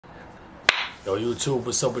Yo, YouTube,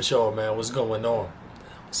 what's up with y'all, man? What's going on?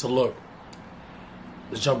 So look,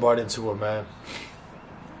 let's jump right into it, man.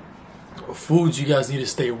 Foods you guys need to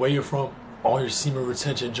stay away from on your semen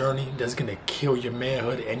retention journey that's gonna kill your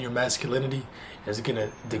manhood and your masculinity. That's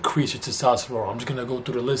gonna decrease your testosterone. I'm just gonna go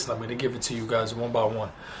through the list and I'm gonna give it to you guys one by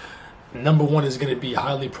one. Number one is gonna be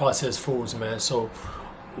highly processed foods, man. So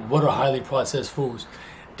what are highly processed foods?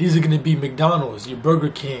 These are gonna be McDonald's, your Burger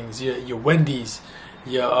Kings, your Wendy's,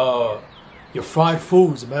 your fried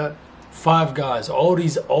foods, man. Five Guys, all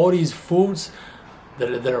these foods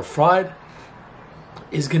that are fried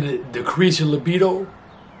is gonna decrease your libido,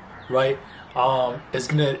 right? It's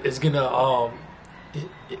gonna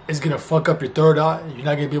fuck up your third eye. You're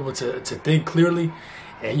not gonna be able to think clearly,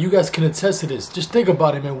 and you guys can attest to this. Just think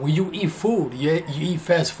about it, man. When you eat food, you eat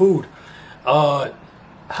fast food. How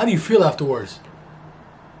do you feel afterwards?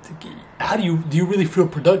 Do you really feel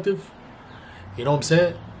productive? You know what I'm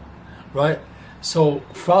saying? Right? So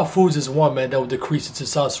fried foods is one, man, that will decrease your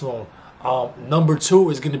testosterone. Number two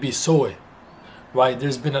is going to be soy. Right?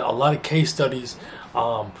 There's been a lot of case studies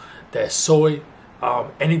that soy,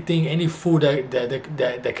 any food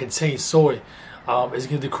that contains soy is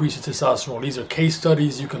going to decrease your testosterone. These are case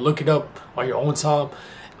studies. You can look it up on your own time.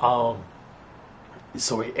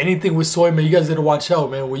 So anything with soy, man, you guys got to watch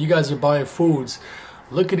out, man. When you guys are buying foods,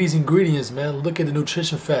 look at these ingredients, man. Look at the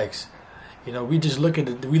nutrition facts. You know, we look at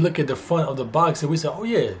the front of the box and we say, oh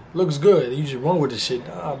yeah, looks good. And you just run with this shit.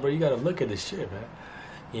 Nah, bro, you gotta look at this shit, man.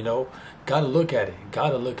 You know, gotta look at it,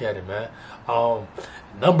 man.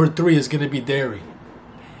 Number three is gonna be dairy.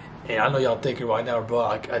 And I know y'all thinking right now, bro,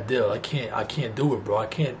 I can't do it, bro. I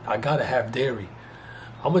gotta have dairy.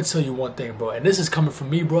 I'm gonna tell you one thing, bro, and this is coming from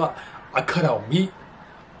me, bro. I cut out meat,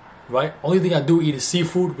 right? Only thing I do eat is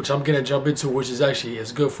seafood, which I'm gonna jump into, which is actually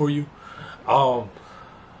good for you.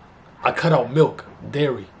 I cut out milk,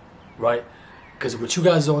 dairy, right? Because what you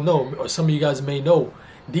guys don't know, or some of you guys may know,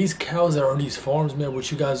 these cows that are on these farms, man,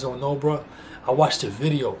 what you guys don't know, bro, I watched a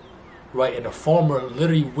video, right? And the farmer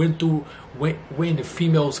literally went in the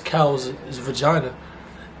female's cow's vagina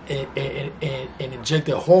and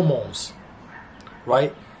injected hormones,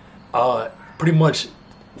 right? Pretty much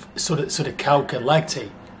so the cow can lactate,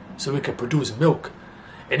 so it can produce milk.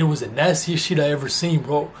 And it was the nastiest shit I ever seen,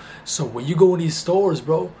 bro. So when you go in these stores,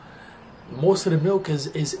 bro, most of the milk is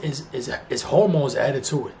hormones added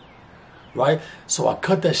to it, right? So I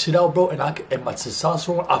cut that shit out, bro, and my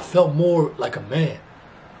testosterone, I felt more like a man,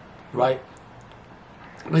 right?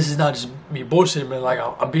 This is not just me bullshit, man. Like,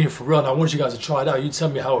 I'm being for real, and I want you guys to try it out. You tell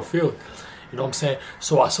me how it feels. You know what I'm saying?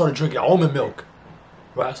 So I started drinking almond milk,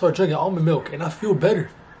 right? I started drinking almond milk, and I feel better.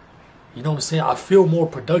 You know what I'm saying? I feel more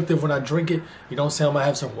productive when I drink it. You know what I'm saying? I'm gonna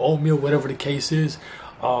have some oatmeal, whatever the case is.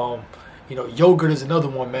 You know, yogurt is another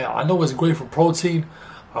one, man. I know it's great for protein,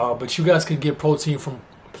 but you guys can get protein from,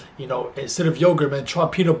 you know, instead of yogurt, man, try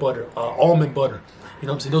peanut butter, almond butter. You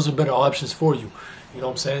know what I'm saying? Those are better options for you. You know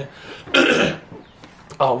what I'm saying?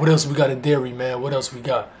 What else we got in dairy, man? What else we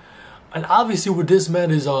got? And obviously with this, man,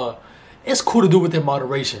 is it's cool to do within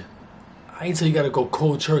moderation. I ain't tell you gotta go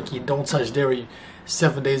cold turkey and don't touch dairy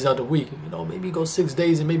 7 days out of the week. You know, maybe go 6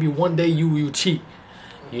 days and maybe one day you cheat.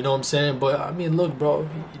 You know what I'm saying? But I mean, look, bro,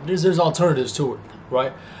 there's alternatives to it,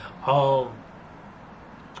 right? So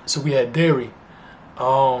we had dairy,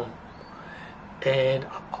 and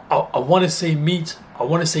I want to say meat, I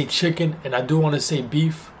want to say chicken, and I do want to say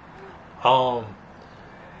beef.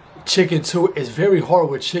 Chicken too. It's very hard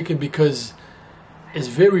with chicken because it's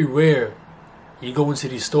very rare. You go into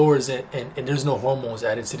these stores and there's no hormones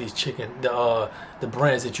added to these chicken, the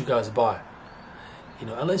brands that you guys buy. You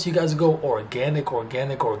know, unless you guys go organic. You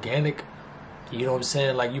know what I'm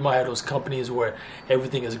saying? Like, you might have those companies where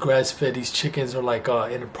everything is grass-fed. These chickens are like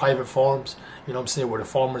in private farms. You know what I'm saying? Where the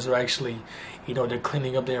farmers are actually, you know, they're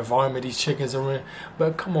cleaning up their environment. These chickens are in.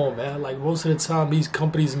 But come on, man. Like, most of the time, these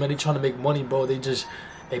companies, man, they trying to make money, bro. They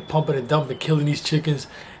pumping and dumping, killing these chickens,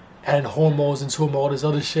 adding hormones into them, all this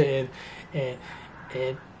other shit, and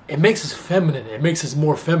it makes us feminine. It makes us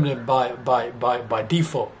more feminine by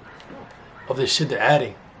default of this shit they're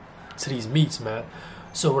adding to these meats, man.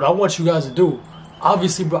 So what I want you guys to do,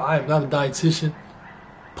 obviously, bro, I am not a dietitian.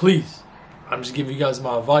 Please, I'm just giving you guys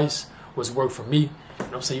my advice, what's worked for me. You know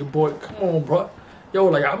what I'm saying? Your boy, come on, bro. Yo,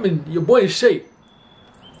 like, your boy in shape.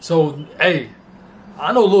 So, hey,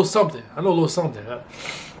 I know a little something. Huh?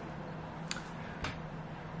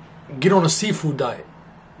 Get on a seafood diet.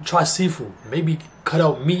 Try seafood. Maybe cut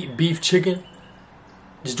out meat, beef, chicken.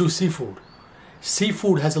 Just do seafood.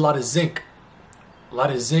 Seafood has a lot of zinc.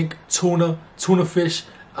 Tuna fish,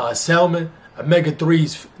 salmon,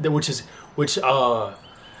 omega-3s, which is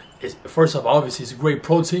first off, obviously, it's great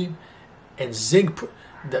protein, and zinc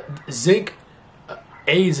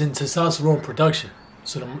aids in testosterone production.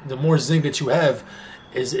 So the more zinc that you have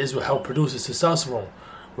is what help produces testosterone,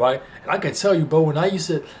 right? And I can tell you, bro, when I used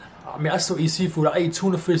to, I mean, I still eat seafood. I eat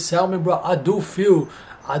tuna, fish, salmon, bro. I do feel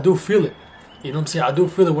it. You know what I'm saying? I do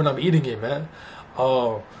feel it when I'm eating it, man.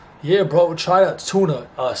 Yeah, bro, try that tuna,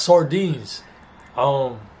 sardines,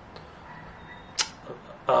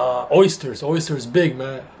 oysters. Oysters big,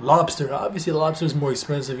 man. Lobster. Obviously, lobster is more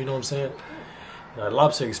expensive. You know what I'm saying?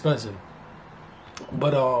 Lobster expensive,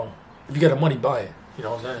 but if you got the money, buy it. You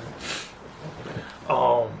know what I'm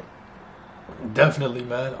saying? Definitely,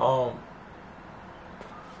 man.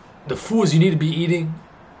 The foods you need to be eating: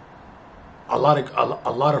 a lot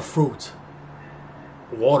of fruit,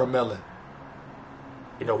 watermelon.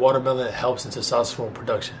 You know, watermelon helps in testosterone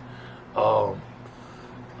production. A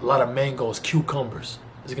lot of mangoes, cucumbers.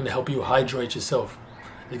 It's gonna help you hydrate yourself.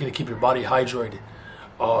 It's gonna keep your body hydrated.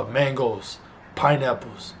 Mangoes,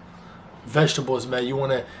 pineapples, vegetables, man. You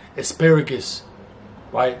want asparagus,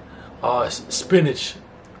 right? Spinach,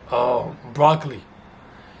 broccoli.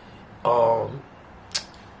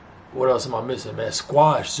 What else am I missing, man?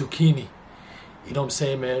 Squash, zucchini. You know what I'm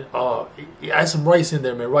saying, man? Add some rice in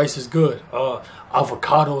there, man. Rice is good.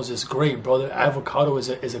 Avocados is great, brother. Avocado is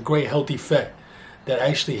a great healthy fat that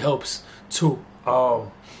actually helps too.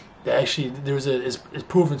 That actually it's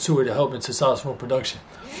proven to help in testosterone production.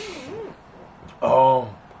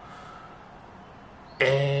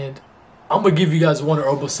 And I'm gonna give you guys one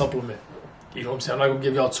herbal supplement. You know what I'm saying? I'm not gonna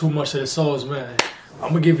give y'all too much of the sauce, man. I'm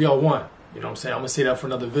gonna give y'all one. You know what I'm saying? I'm gonna say that for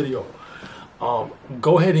another video.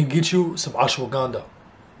 Go ahead and get you some ashwagandha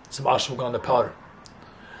powder.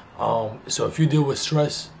 So if you deal with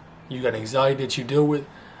stress, you got anxiety that you deal with.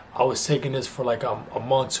 I was taking this for like a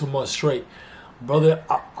month, 2 months straight. Brother,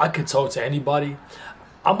 I could talk to anybody.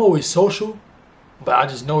 I'm always social, but I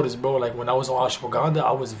just noticed, bro, like when I was on ashwagandha,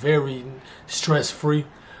 I was very stress-free.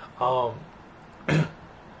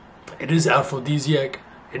 It is aphrodisiac.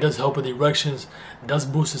 It does help with erections. It does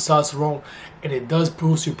boost testosterone, and it does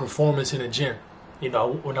boost your performance in the gym. You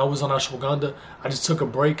know, when I was on ashwagandha, I just took a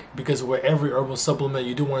break because with every herbal supplement,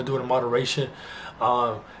 you do want to do it in moderation.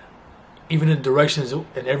 Even in directions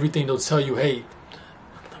and everything, they'll tell you, hey,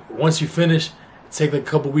 once you finish, take like a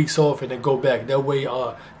couple weeks off and then go back. That way,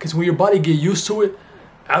 because when your body get used to it,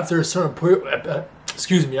 after a certain period,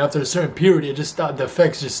 it just stop. The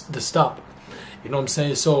effects just stop. You know what I'm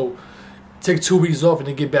saying? So take 2 weeks off and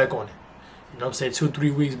then get back on it. You know what I'm saying?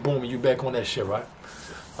 2-3 weeks, boom, and you back on that shit, right?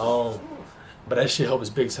 But that shit helps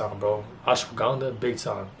big time, bro. Ashwagandha, big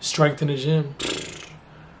time. Strength in the gym.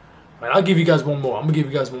 Right, I'll give you guys one more. I'm gonna give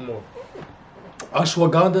you guys one more.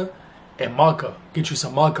 Ashwagandha and maca. Get you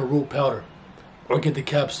some maca root powder, or get the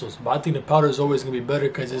capsules. But I think the powder is always gonna be better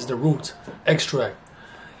because it's the root extract.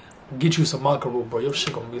 Get you some maca root, bro. Your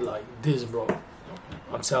shit gonna be like this, bro.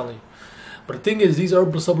 I'm telling you. But the thing is, these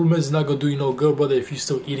herbal supplements is not gonna do you no good, brother, if you're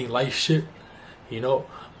still eating light shit, you know.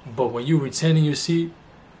 But when you retaining your seed,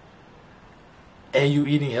 and you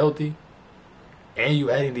eating healthy, and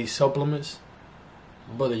you adding these supplements,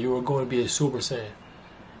 brother, you are going to be a Super Saiyan.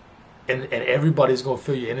 And everybody's gonna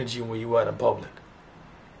feel your energy when you out in public.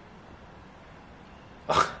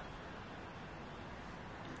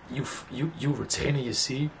 You retaining your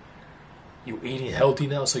seed, you eating healthy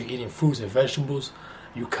now, so you're eating fruits and vegetables,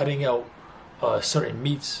 you cutting out certain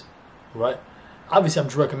meats, right? Obviously, I'm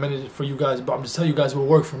just recommending it for you guys, but I'm just telling you guys what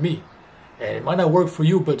worked for me. And it might not work for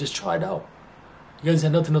you, but just try it out. You guys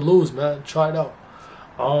have nothing to lose, man. Try it out.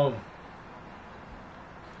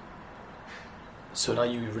 So now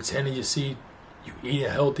you retaining your seed, you eating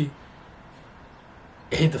healthy.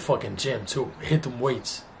 Hit the fucking gym too. Hit them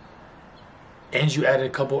weights. And you added a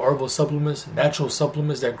couple herbal supplements, natural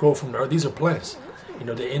supplements that grow from the earth. These are plants. You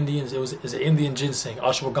know, the Indians, it's an Indian ginseng.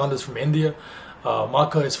 Ashwagandha is from India.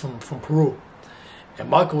 Maca is from Peru.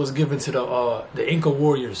 And maca was given to the Inca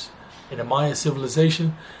warriors in the Mayan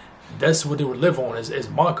civilization. That's what they would live on, is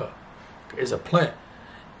maca. It's a plant.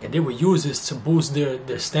 And they would use this to boost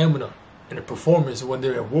their stamina and their performance when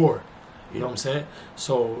they're at war. You know what I'm saying?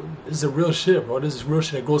 So this is a real shit, bro. This is real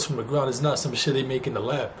shit that goes from the ground. It's not some shit they make in the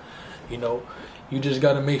lab. You know, you just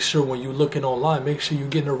got to make sure when you're looking online, make sure you're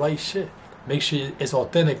getting the right shit. Make sure it's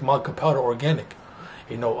authentic maca powder, organic.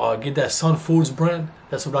 You know, get that Sun Foods brand.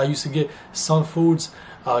 That's what I used to get. Sun Foods.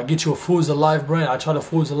 Get you a Foods Alive brand. I try the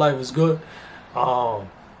Foods Alive. It's good. And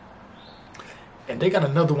they got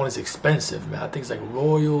another one that's expensive, man. I think it's like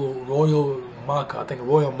Royal Maca. I think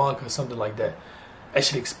Royal Maca, something like that.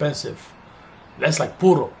 Actually expensive. That's like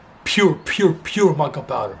pure maca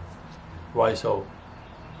powder. Right? So,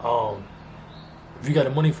 if you got the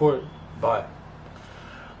money for it, buy it.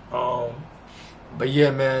 But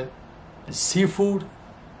yeah, man, seafood,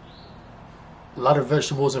 a lot of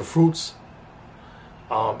vegetables and fruits,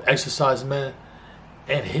 exercise, man,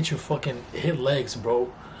 and hit legs,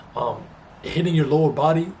 bro. Hitting your lower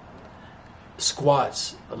body,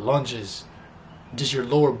 squats, lunges, just your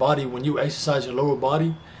lower body. When you exercise your lower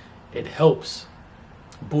body, it helps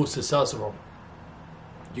boost testosterone.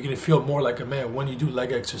 You're gonna feel more like a man when you do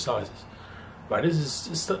leg exercises, right? This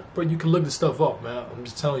is stuff, but you can look this stuff up, man. I'm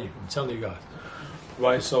just telling you. I'm telling you guys,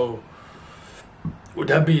 right? So, with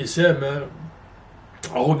that being said, man,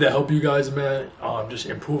 I hope that helped you guys, man. Just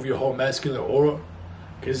improve your whole masculine aura,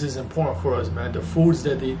 because this is important for us, man. The foods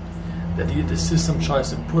that the system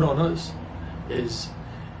tries to put on us is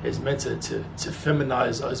meant to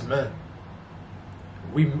feminize us, man.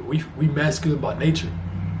 We masculine by nature.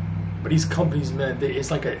 But these companies, man, it's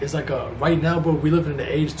like a right now, bro. We live in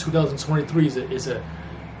the age 2023 is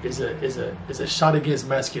a shot against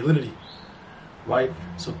masculinity, right?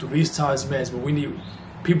 So through these times, man, but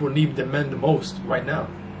people need the men the most right now.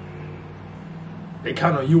 They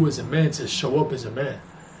count on you as a man to show up as a man.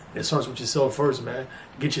 It starts with yourself first, man.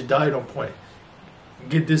 Get your diet on point.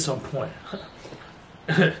 Get this on point.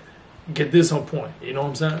 Get this on point. You know what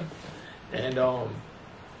I'm saying? And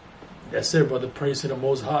that's it, brother. Praise to the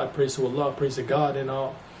Most High. Praise to Allah. Praise to God. And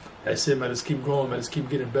that's it, man. Let's keep growing, man. Let's keep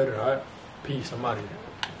getting better, all right? Peace. I'm out of here.